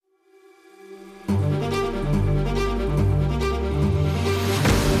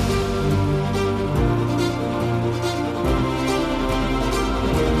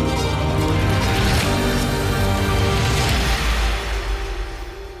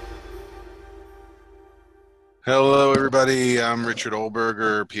Hello, everybody. I'm Richard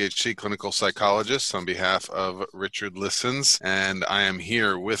Olberger, PhD clinical psychologist on behalf of Richard Listens, and I am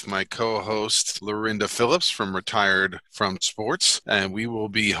here with my co-host, Lorinda Phillips from Retired from Sports, and we will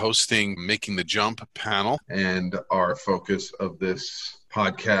be hosting Making the Jump panel. And our focus of this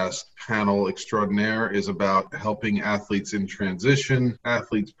podcast panel extraordinaire is about helping athletes in transition,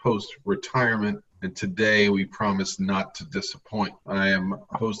 athletes post-retirement, and today we promise not to disappoint. I am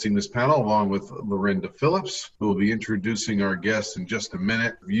hosting this panel along with Lorinda Phillips, who will be introducing our guests in just a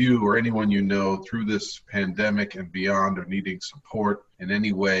minute. If you or anyone you know through this pandemic and beyond are needing support in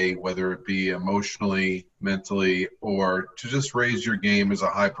any way, whether it be emotionally, mentally, or to just raise your game as a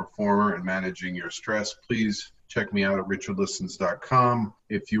high performer and managing your stress, please check me out at richardlistens.com.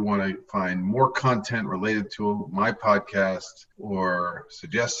 If you want to find more content related to my podcast or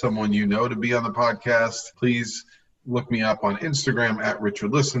suggest someone you know to be on the podcast, please look me up on Instagram at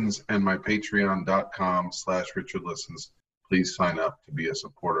richardlistens and my patreon.com/richardlistens. Please sign up to be a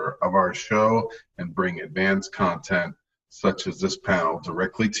supporter of our show and bring advanced content such as this panel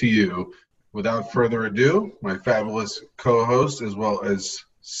directly to you. Without further ado, my fabulous co-host as well as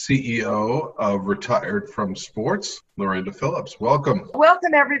CEO of Retired from Sports, Lorinda Phillips. Welcome.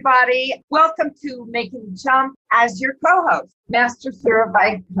 Welcome, everybody. Welcome to Making the Jump as your co-host, Master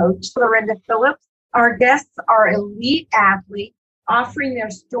Certified Coach Lorinda Phillips. Our guests are elite athletes offering their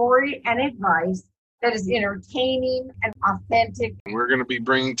story and advice that is entertaining and authentic. We're going to be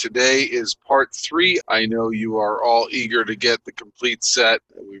bringing today is part 3. I know you are all eager to get the complete set.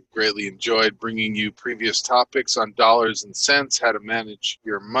 We've greatly enjoyed bringing you previous topics on dollars and cents, how to manage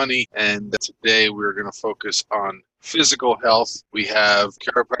your money. And today we're going to focus on physical health. We have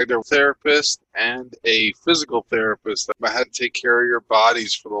chiropractor therapist and a physical therapist about how to take care of your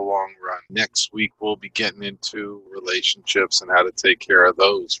bodies for the long run. Next week, we'll be getting into relationships and how to take care of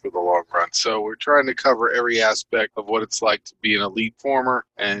those for the long run. So we're trying to cover every aspect of what it's like to be an elite performer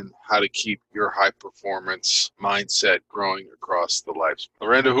and how to keep your high performance mindset growing across the life.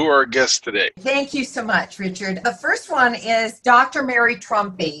 Lorinda, who are our guests today? Thank you so much, Richard. The first one is Dr. Mary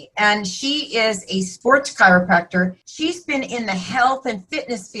Trumpy, and she is a sports chiropractor. She's been in the health and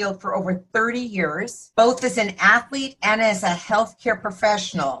fitness field for over 30 years, both as an athlete and as a healthcare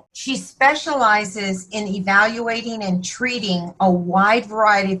professional. She specializes in evaluating and treating a wide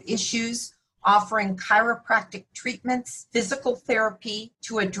variety of issues, offering chiropractic treatments, physical therapy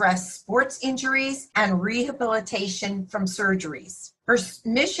to address sports injuries, and rehabilitation from surgeries. Her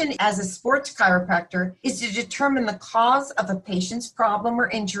mission as a sports chiropractor is to determine the cause of a patient's problem or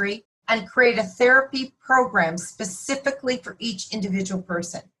injury and create a therapy program specifically for each individual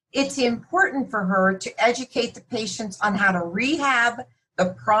person. It's important for her to educate the patients on how to rehab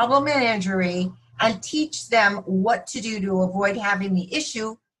the problem and injury and teach them what to do to avoid having the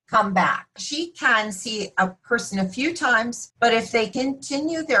issue come back. She can see a person a few times, but if they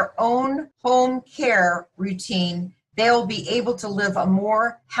continue their own home care routine, they'll be able to live a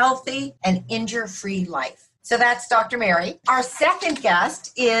more healthy and injury-free life. So that's Dr. Mary. Our second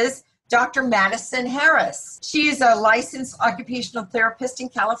guest is Dr. Madison Harris. She is a licensed occupational therapist in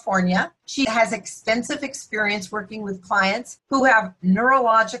California. She has extensive experience working with clients who have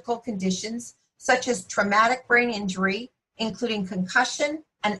neurological conditions such as traumatic brain injury, including concussion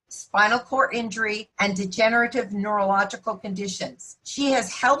and spinal cord injury and degenerative neurological conditions. She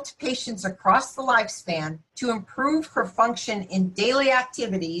has helped patients across the lifespan to improve her function in daily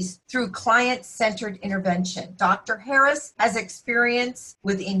activities through client-centered intervention. Dr. Harris has experience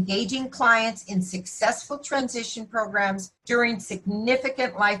with engaging clients in successful transition programs during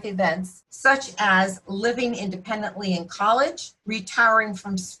significant life events, such as living independently in college, retiring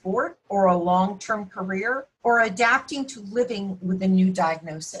from sport or a long-term career, or adapting to living with a new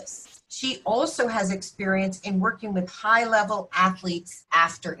diagnosis. She also has experience in working with high-level athletes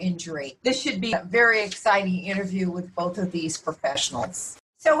after injury. This should be a very exciting interview with both of these professionals.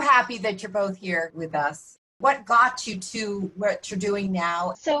 So happy that you're both here with us. What got you to what you're doing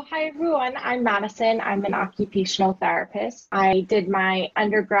now? So hi everyone, I'm Madison. I'm an occupational therapist. I did my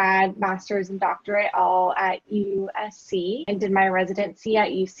undergrad, master's, and doctorate all at USC and did my residency at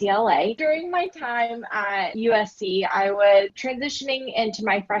UCLA. During my time at USC, I was transitioning into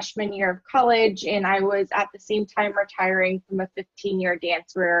my freshman year of college, and I was at the same time retiring from a 15-year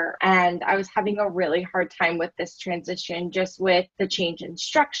dance career, and I was having a really hard time with this transition, just with the change in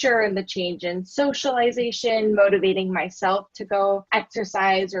structure and the change in socialization motivation, motivating myself to go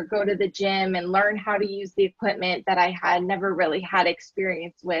exercise or go to the gym and learn how to use the equipment that I had never really had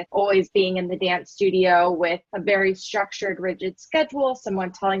experience with, always being in the dance studio with a very structured, rigid schedule,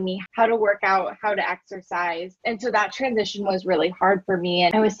 someone telling me how to work out, how to exercise. And so that transition was really hard for me.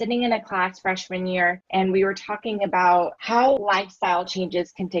 And I was sitting in a class freshman year and we were talking about how lifestyle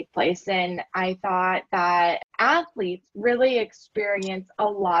changes can take place. And I thought that athletes really experience a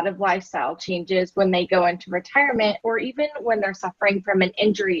lot of lifestyle changes when they go into retirement, or even when they're suffering from an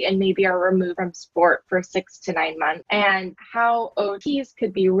injury and maybe are removed from sport for 6 to 9 months, and how OTs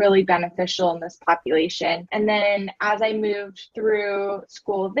could be really beneficial in this population. And then as I moved through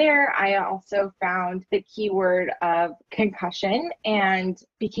school there, I also found the keyword of concussion and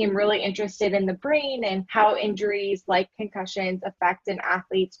became really interested in the brain and how injuries like concussions affect an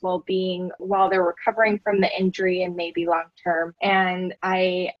athlete's well-being while they're recovering from the injury and maybe long-term. And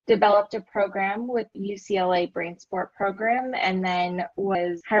I developed a program with UCLA Brain Sport Program and then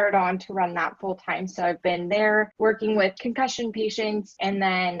was hired on to run that full-time. So I've been there working with concussion patients and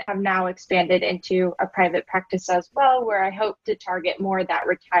then have now expanded into a private practice as well, where I hope to target more of that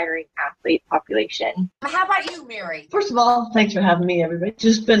retiring athlete population. How about you, Mary? First of all, thanks for having me, everybody.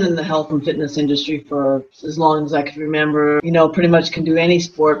 Just been in the health and fitness industry for as long as I can remember. Pretty much can do any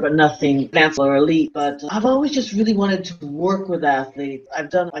sport, but nothing advanced or elite. But I've always just really wanted to work with athletes. I've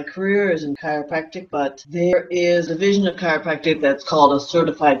done my career as in chiropractic, but there is a division of chiropractic that's called a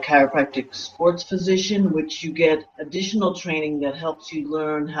certified chiropractic sports physician, which you get additional training that helps you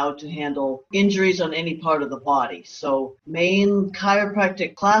learn how to handle injuries on any part of the body. So main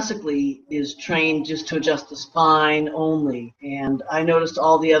chiropractic classically is trained just to adjust the spine only. And I noticed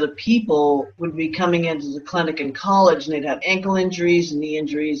all the other people would be coming into the clinic in college and they'd have ankle injuries and knee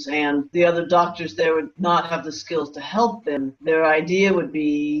injuries, and the other doctors there would not have the skills to help them. Their idea would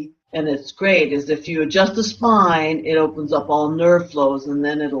be, and it's great, is if you adjust the spine, it opens up all nerve flows and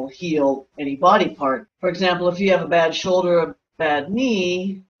then it'll heal any body part. For example, if you have a bad shoulder, a bad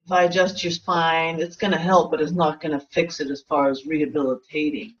knee, if I adjust your spine, it's going to help, but it's not going to fix it as far as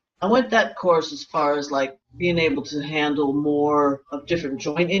rehabilitating. I went that course as far as like being able to handle more of different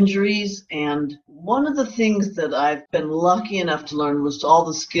joint injuries. And one of the things that I've been lucky enough to learn was all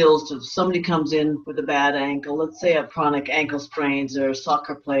the skills to, if somebody comes in with a bad ankle, let's say a chronic ankle sprains or a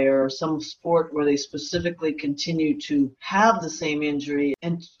soccer player or some sport where they specifically continue to have the same injury.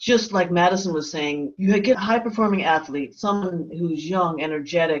 And just like Madison was saying, you get a high-performing athlete, someone who's young,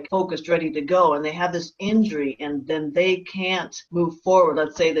 energetic, focused, ready to go, and they have this injury and then they can't move forward.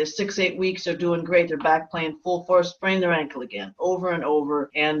 Let's say they're 6-8 weeks, they're doing great, they're back playing full force, sprain their ankle again over and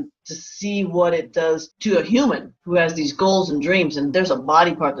over, and to see what it does to a human who has these goals and dreams, and there's a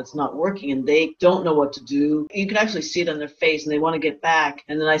body part that's not working and they don't know what to do. You can actually see it on their face and they want to get back,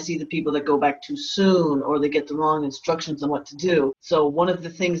 and then I see the people that go back too soon or they get the wrong instructions on what to do. So one of the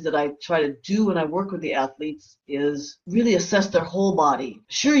things that I try to do when I work with the athletes is really assess their whole body.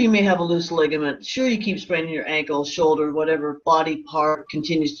 Sure, you may have a loose ligament, sure you keep spraining your ankle, shoulder, whatever body part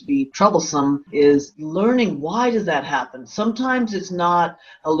continues to be troublesome, is learning why does that happen. Sometimes it's not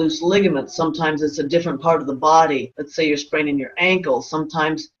a loose ligament, sometimes it's a different part of the body. Let's say you're spraining your ankle,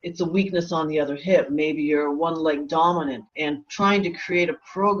 sometimes it's a weakness on the other hip, maybe you're one leg dominant, and trying to create a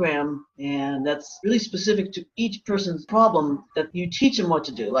program and that's really specific to each person's problem that you teach them what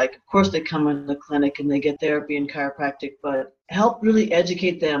to do. Like, of course, they come in the clinic and they get therapy and chiropractic, but help really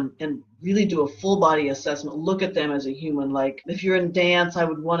educate them and really do a full body assessment. Look at them as a human. Like if you're in dance, I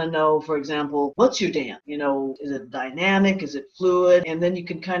would want to know, for example, what's your dance? Is it dynamic? Is it fluid? And then you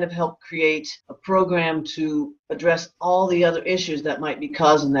can kind of help create a program to address all the other issues that might be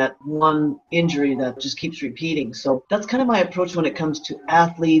causing that one injury that just keeps repeating. So that's kind of my approach when it comes to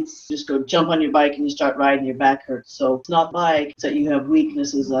athletes. Just go jump on your bike and you start riding, your back hurts. So it's not bike, it's that you have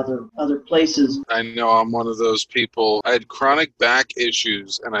weaknesses other places. I know I'm one of those people. I had chronic back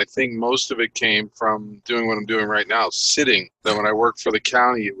issues, and I think most of it came from doing what I'm doing right now, sitting. Then when I worked for the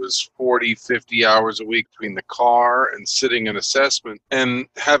county, it was 40, 50 hours a week between the car and sitting and assessment and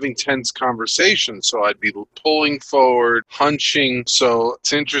having tense conversations. So I'd be pulling forward, hunching. So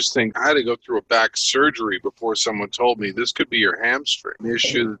it's interesting. I had to go through a back surgery before someone told me this could be your hamstring, an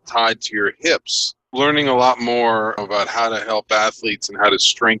issue tied to your hips. Learning a lot more about how to help athletes and how to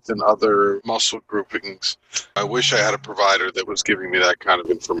strengthen other muscle groupings. I wish I had a provider that was giving me that kind of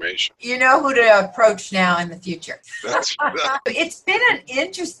information. You know who to approach now in the future. That's It's been an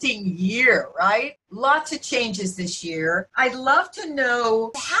interesting year, right? Lots of changes this year. I'd love to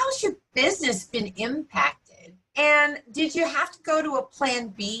know, how's your business been impacted? And did you have to go to a plan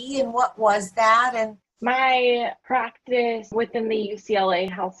B, and what was that? And My practice within the UCLA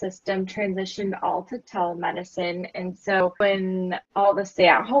health system transitioned all to telemedicine. And so when all the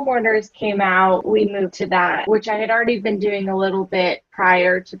stay-at-home orders came out, we moved to that, which I had already been doing a little bit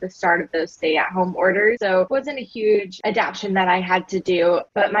prior to the start of those stay-at-home orders. So it wasn't a huge adaptation that I had to do,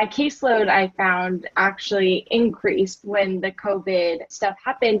 but my caseload I found actually increased when the COVID stuff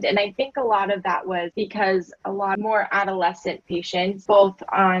happened. And I think a lot of that was because a lot more adolescent patients, both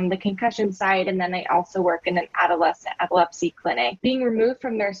on the concussion side, and then I also work in an adolescent epilepsy clinic, being removed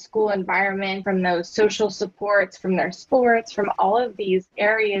from their school environment, from those social supports, from their sports, from all of these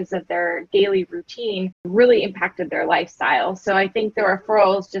areas of their daily routine really impacted their lifestyle. So I think the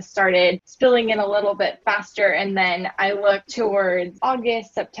referrals just started spilling in a little bit faster. And then I look towards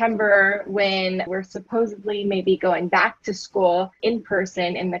August, September, when we're supposedly maybe going back to school in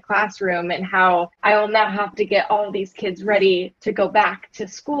person in the classroom, and how I will now have to get all of these kids ready to go back to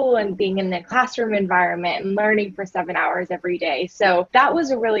school and being in the classroom environment and learning for 7 hours every day. So that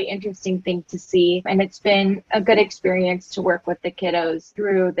was a really interesting thing to see. And it's been a good experience to work with the kiddos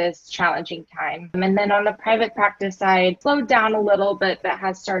through this challenging time. And then on the private practice side, slowed down a little, but that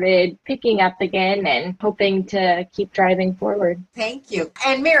has started picking up again and hoping to keep driving forward. Thank you.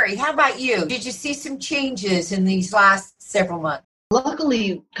 And Mary, how about you? Did you see some changes in these last several months?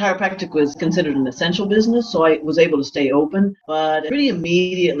 Luckily, chiropractic was considered an essential business, so I was able to stay open, but pretty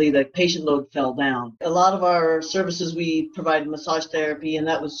immediately the patient load fell down. A lot of our services, we provide massage therapy, and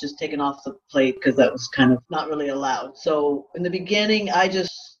that was just taken off the plate because that was kind of not really allowed. So in the beginning, I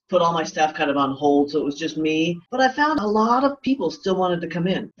just put all my staff kind of on hold, so it was just me. But I found a lot of people still wanted to come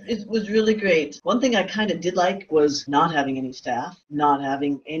in. It was really great. One thing I kind of did like was not having any staff, not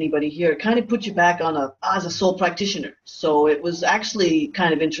having anybody here. It kind of put you back on as a sole practitioner. So it was actually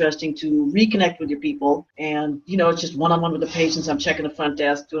kind of interesting to reconnect with your people. And, it's just one-on-one with the patients. I'm checking the front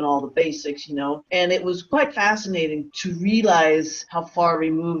desk, doing all the basics, And it was quite fascinating to realize how far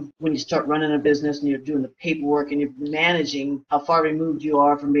removed, when you start running a business and you're doing the paperwork and you're managing, how far removed you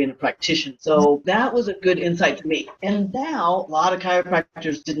are from being a practitioner. So that was a good insight to me. And now a lot of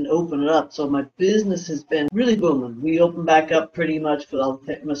chiropractors didn't open it up. So my business has been really booming. We opened back up pretty much for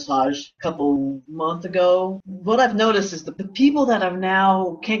the massage a couple months ago. What I've noticed is the people that are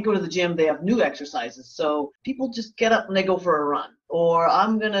now can't go to the gym, they have new exercises. So people just get up and they go for a run. Or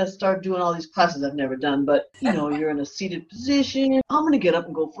I'm going to start doing all these classes I've never done, but you're in a seated position. I'm going to get up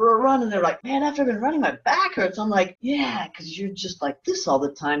and go for a run. And they're like, man, after I've been running, my back hurts. I'm like, yeah, because you're just like this all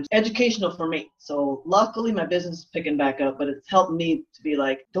the time. Educational for me. So luckily my business is picking back up, but it's helped me to be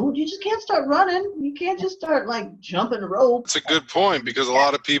like, you just can't start running. You can't just start like jumping rope. It's a good point, because a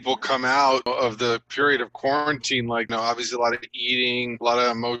lot of people come out of the period of quarantine, obviously a lot of eating, a lot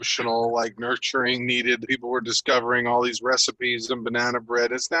of emotional, nurturing needed. People were discovering all these recipes and banana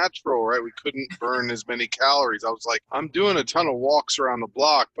bread. It's natural, right? We couldn't burn as many calories. I was like, I'm doing a ton of walks around the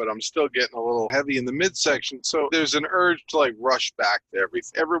block, but I'm still getting a little heavy in the midsection. So there's an urge to rush back to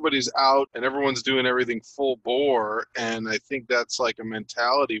everything. Everybody's out and everyone's doing everything full bore. And I think that's a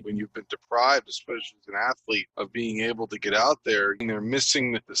mentality when you've been deprived, especially as an athlete, of being able to get out there. And they're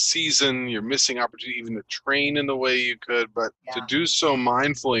missing the season. You're missing opportunity even to train in the way you could, but to do so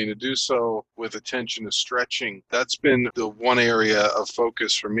mindfully and to do so with attention to stretching, that's been the one area of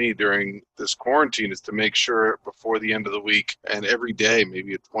focus for me during this quarantine, is to make sure before the end of the week and every day,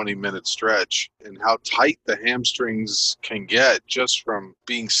 maybe a 20-minute stretch, and how tight the hamstrings can get just from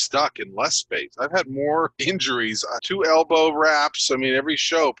being stuck in less space. I've had more injuries, 2 elbow wraps. Every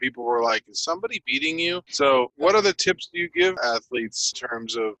show people were like, is somebody beating you? So what other tips do you give athletes in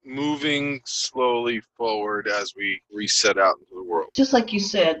terms of moving slowly forward as we reset out into the world? Just like you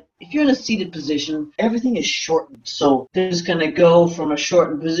said, if you're in a seated position, everything is shortened. So they're just going to go from a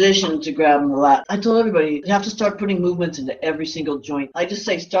shortened position to grabbing the lat. I told everybody, you have to start putting movements into every single joint. I just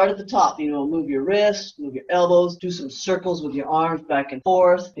say start at the top, move your wrists, move your elbows, do some circles with your arms back and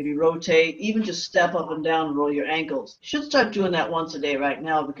forth, maybe rotate, even just step up and down and roll your ankles. You should start doing that once a day right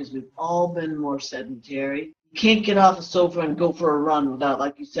now, because we've all been more sedentary. You can't get off the sofa and go for a run without,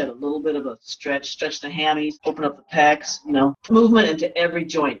 like you said, a little bit of a stretch the hammies, open up the pecs, movement into every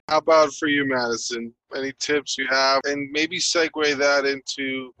joint. How about for you, Madison? Any tips you have? And maybe segue that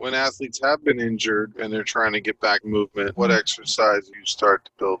into when athletes have been injured and they're trying to get back movement, what exercise you start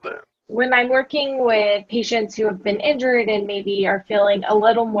to build in? When I'm working with patients who have been injured and maybe are feeling a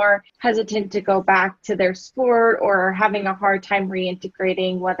little more hesitant to go back to their sport or are having a hard time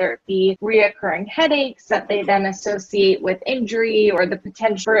reintegrating, whether it be reoccurring headaches that they then associate with injury or the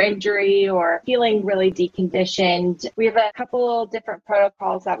potential for injury or feeling really deconditioned, we have a couple different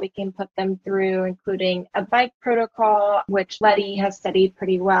protocols that we can put them through, including a bike protocol, which Letty has studied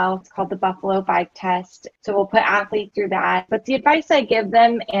pretty well. It's called the Buffalo Bike Test. So we'll put athletes through that. But the advice I give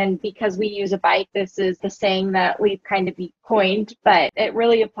them, and because we use a bike, this is the saying that we've kind of coined, but it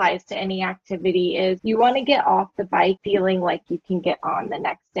really applies to any activity, is you want to get off the bike feeling like you can get on the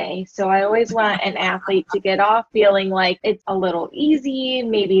next day. So I always want an athlete to get off feeling like it's a little easy.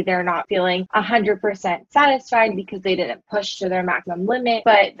 Maybe they're not feeling 100% satisfied because they didn't push to their maximum limit,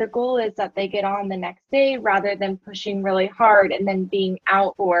 but the goal is that they get on the next day rather than pushing really hard and then being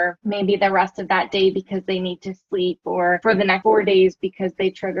out for maybe the rest of that day because they need to sleep, or for the next 4 days because they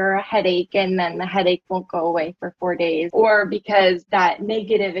trigger a headache and then the headache won't go away for 4 days, or because that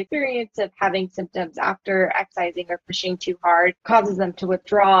negative experience of having symptoms after exercising or pushing too hard causes them to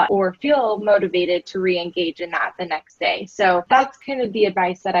withdraw or feel motivated to re-engage in that the next day. So that's kind of the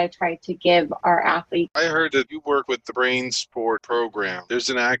advice that I try to give our athletes. I heard that you work with the Brain Sport program. There's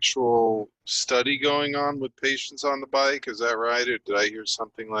an actual study going on with patients on the bike. Is that right? Or did I hear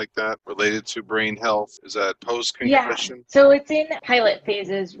something like that related to brain health? Is that post-concussion? Yeah. So it's in pilot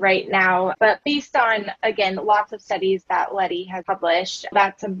phases right now, but based on, again, lots of studies that Letty has published,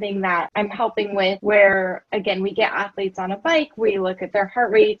 that's something that I'm helping with, where, again, we get athletes on a bike, we look at their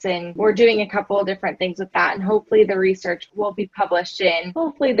heart rates, and we're doing a couple of different things with that. And hopefully the research will be published in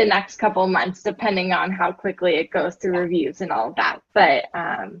hopefully the next couple months, depending on how quickly it goes through reviews and all of that. But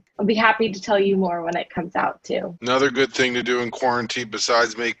I'll be happy to tell you more when it comes out too. Another good thing to do in quarantine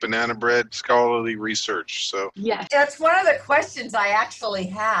besides make banana bread, scholarly research. So yes, that's one of the questions I actually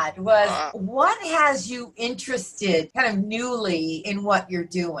had was what has you interested kind of newly in what you're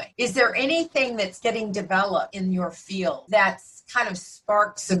doing? Is there anything that's getting developed in your field that's kind of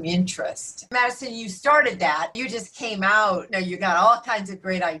sparked some interest? Madison, you started that. You just came out. You got all kinds of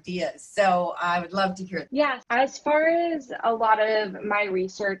great ideas. So I would love to hear that. Yeah, as far as a lot of my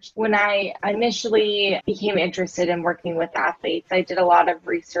research, when I initially became interested in working with athletes, I did a lot of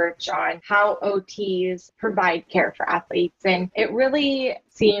research on how OTs provide care for athletes. And it really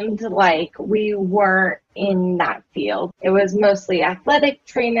seemed like we weren't in that field. It was mostly athletic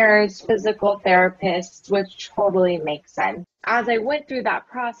trainers, physical therapists, which totally makes sense. As I went through that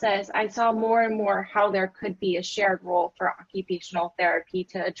process, I saw more and more how there could be a shared role for occupational therapy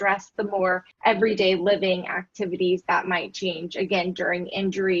to address the more everyday living activities that might change, again, during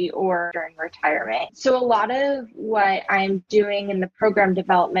injury or during retirement. So a lot of what I'm doing in the program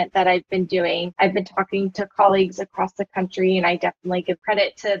development that I've been doing, I've been talking to colleagues across the country, and I definitely give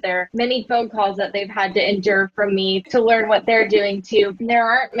credit to their many phone calls that they've had to endure from me to learn what they're doing too. There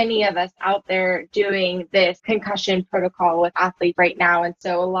aren't many of us out there doing this concussion protocol with athletes right now. And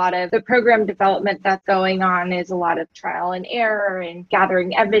so a lot of the program development that's going on is a lot of trial and error and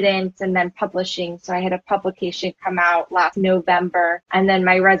gathering evidence and then publishing. So I had a publication come out last November, and then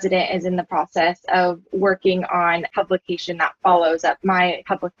my resident is in the process of working on publication that follows up my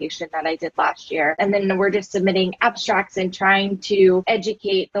publication that I did last year. And then we're just submitting abstracts and trying to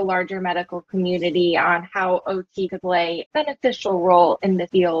educate the larger medical community on how OT could play a beneficial role in the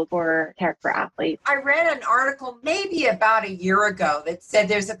field for care for athletes. I read an article maybe about a year ago that said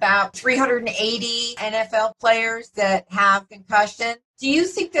there's about 380 NFL players that have concussion. Do you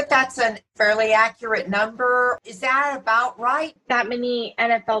think that that's a fairly accurate number? Is that about right? That many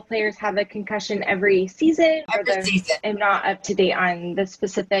NFL players have a concussion every season? Every season. I'm not up to date on the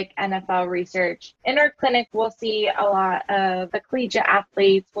specific NFL research. In our clinic, we'll see a lot of the collegiate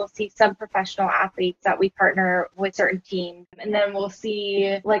athletes. We'll see some professional athletes that we partner with certain teams. And then we'll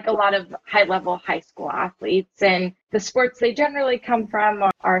see like a lot of high-level high school athletes. And the sports they generally come from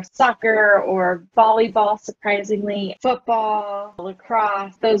are soccer or volleyball, surprisingly, football,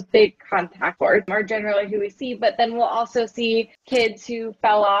 lacrosse. Those big contact sports are generally who we see. But then we'll also see kids who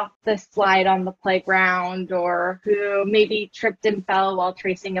fell off the slide on the playground or who maybe tripped and fell while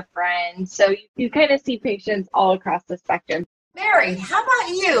tracing a friend. So you kind of see patients all across the spectrum. Mary, how about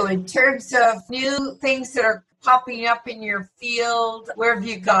you in terms of new things that are popping up in your field? Where have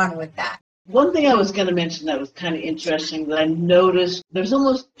you gone with that? One thing I was going to mention that was kind of interesting that I noticed, there's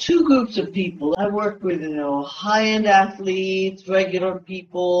almost two groups of people. I work with, high-end athletes, regular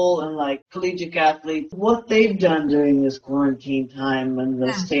people, and like collegiate athletes. What they've done during this quarantine time and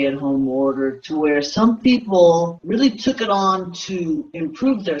the stay-at-home order to where some people really took it on to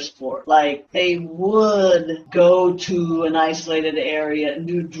improve their sport. Like they would go to an isolated area and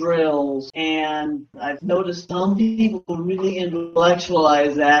do drills. And I've noticed some people really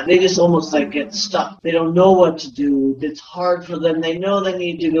intellectualize that. They just almost like get stuck. They don't know what to do. It's hard for them. They know they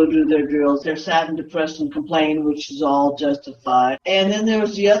need to go do their drills. They're sad and depressed and complain, which is all justified. And then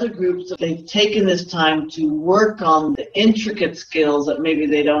there's the other groups that they've taken this time to work on the intricate skills that maybe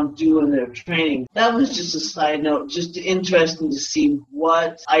they don't do in their training. That was just a side note, just interesting to see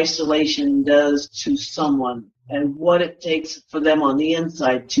what isolation does to someone and what it takes for them on the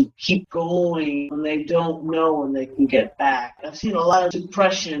inside to keep going when they don't know when they can get back. I've seen a lot of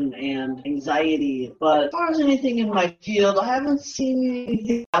depression and anxiety, but as far as anything in my field, I haven't seen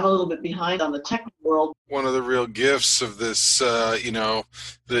anything. I'm a little bit behind on the technical world. One of the real gifts of this, the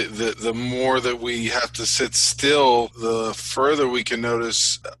more that we have to sit still, the further we can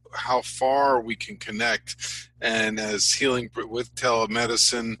notice how far we can connect. And as healing with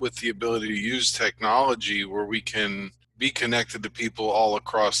telemedicine, with the ability to use technology where we can be connected to people all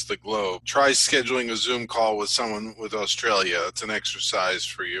across the globe. Try scheduling a Zoom call with someone with Australia. It's an exercise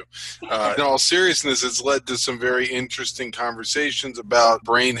for you. In all seriousness, it's led to some very interesting conversations about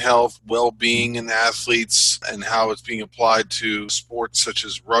brain health, well-being in athletes, and how it's being applied to sports such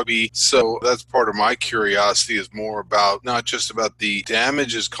as rugby. So that's part of my curiosity, is more about not just about the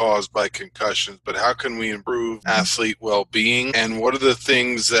damages caused by concussions, but how can we improve athlete well-being, and what are the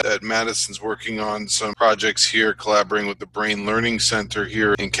things that Madison's working on, some projects here collaborating with the Brain Learning Center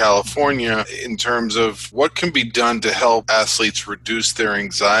here in California, in terms of what can be done to help athletes reduce their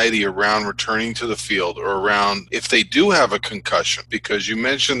anxiety around returning to the field, or around if they do have a concussion. Because you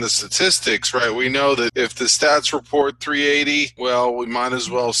mentioned the statistics, right? We know that if the stats report 380, well, we might as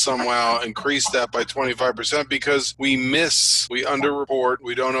well somehow increase that by 25%, because we underreport.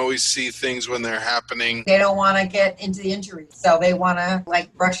 We don't always see things when they're happening. They don't want to get into the injury, so they want to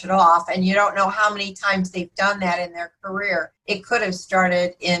brush it off. And you don't know how many times they've done that in their career. It could have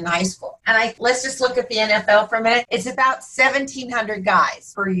started in high school. And let's just look at the NFL for a minute. It's about 1,700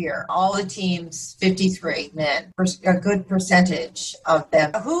 guys per year. All the teams, 53 men, a good percentage of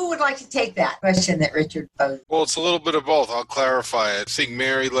them. Who would like to take that question that Richard posed? Well, it's a little bit of both. I'll clarify it. I think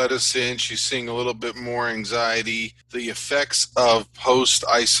Mary let us in. She's seeing a little bit more anxiety, the effects of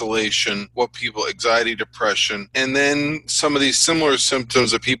post-isolation, anxiety, depression, and then some of these similar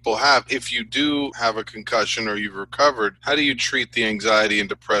symptoms that people have. If you do have a concussion or you've recovered, how do you treat the anxiety and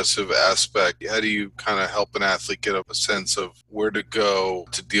depressive aspect? How do you kind of help an athlete get a sense of where to go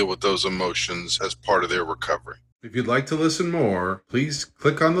to deal with those emotions as part of their recovery? If you'd like to listen more, please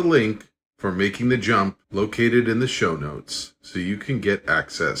click on the link for Making the Jump located in the show notes so you can get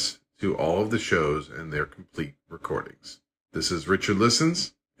access to all of the shows and their complete recordings. This is Richard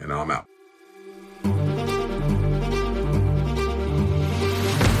Listens, and I'm out.